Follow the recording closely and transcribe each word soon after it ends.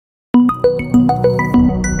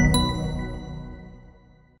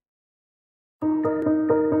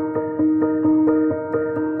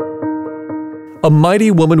A mighty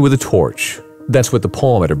woman with a torch. That's what the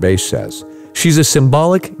poem at her base says. She's a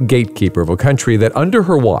symbolic gatekeeper of a country that under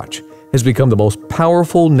her watch has become the most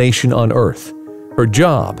powerful nation on earth. Her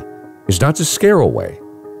job is not to scare away,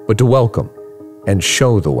 but to welcome and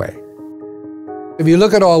show the way. If you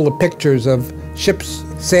look at all the pictures of ships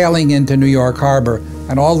sailing into New York Harbor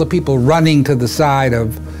and all the people running to the side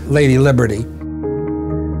of Lady Liberty,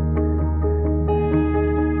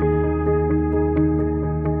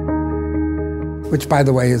 which, by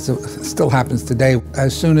the way, still happens today.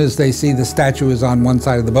 As soon as they see the statue is on one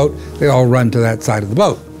side of the boat, they all run to that side of the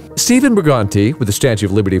boat. Stephen Briganti with the Statue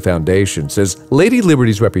of Liberty Foundation says Lady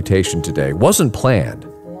Liberty's reputation today wasn't planned.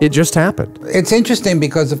 It just happened. It's interesting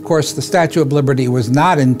because, of course, the Statue of Liberty was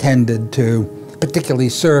not intended to particularly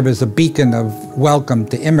serve as a beacon of welcome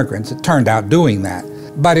to immigrants. It turned out doing that.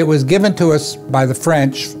 But it was given to us by the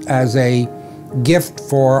French as a gift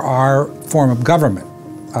for our form of government,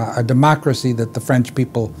 a democracy that the French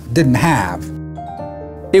people didn't have.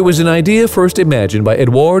 It was an idea first imagined by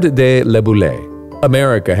Edouard de La Boulaye.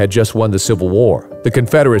 America had just won the Civil War, the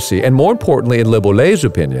Confederacy, and more importantly, in Le Boulay's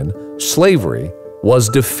opinion, slavery was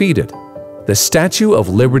defeated. The Statue of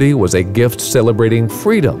Liberty was a gift celebrating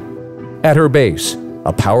freedom. At her base,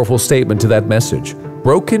 a powerful statement to that message,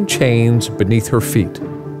 broken chains beneath her feet.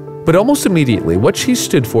 But almost immediately, what she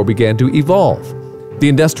stood for began to evolve. The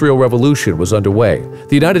Industrial Revolution was underway.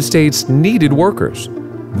 The United States needed workers.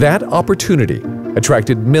 That opportunity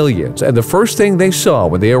attracted millions, and the first thing they saw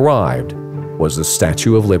when they arrived was the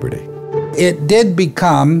Statue of Liberty. It did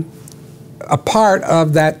become a part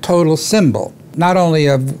of that total symbol, not only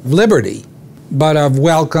of liberty, but of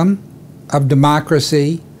welcome, of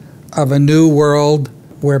democracy, of a new world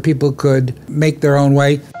where people could make their own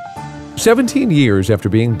way. 17 years after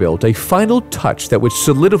being built, a final touch that would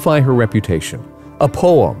solidify her reputation. A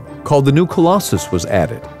poem called The New Colossus was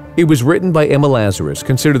added. It was written by Emma Lazarus,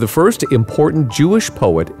 considered the first important Jewish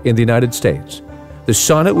poet in the United States. The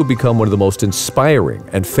sonnet would become one of the most inspiring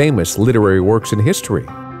and famous literary works in history.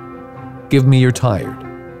 Give me your tired,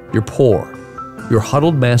 your poor, your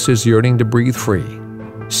huddled masses yearning to breathe free.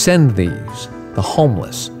 Send these, the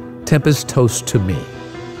homeless, tempest toast to me.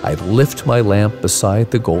 I'd lift my lamp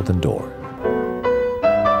beside the golden door.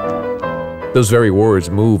 Those very words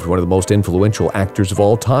moved one of the most influential actors of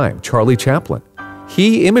all time, Charlie Chaplin.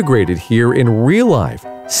 He immigrated here in real life,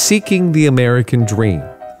 seeking the American dream.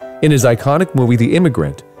 In his iconic movie, The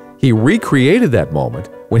Immigrant, he recreated that moment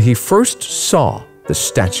when he first saw the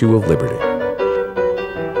Statue of Liberty.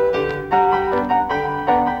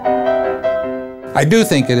 I do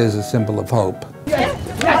think it is a symbol of hope.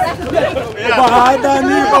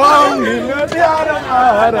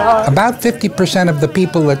 About 50% of the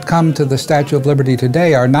people that come to the Statue of Liberty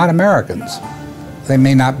today are not Americans. They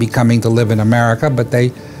may not be coming to live in America, but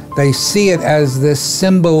they see it as this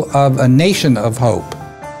symbol of a nation of hope.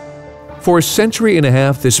 For a century and a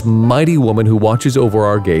half, this mighty woman who watches over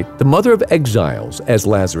our gate, the Mother of Exiles, as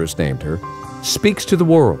Lazarus named her, speaks to the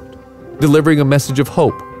world, delivering a message of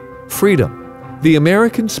hope, freedom, the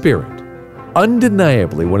American spirit,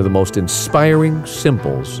 undeniably one of the most inspiring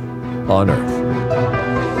symbols on earth.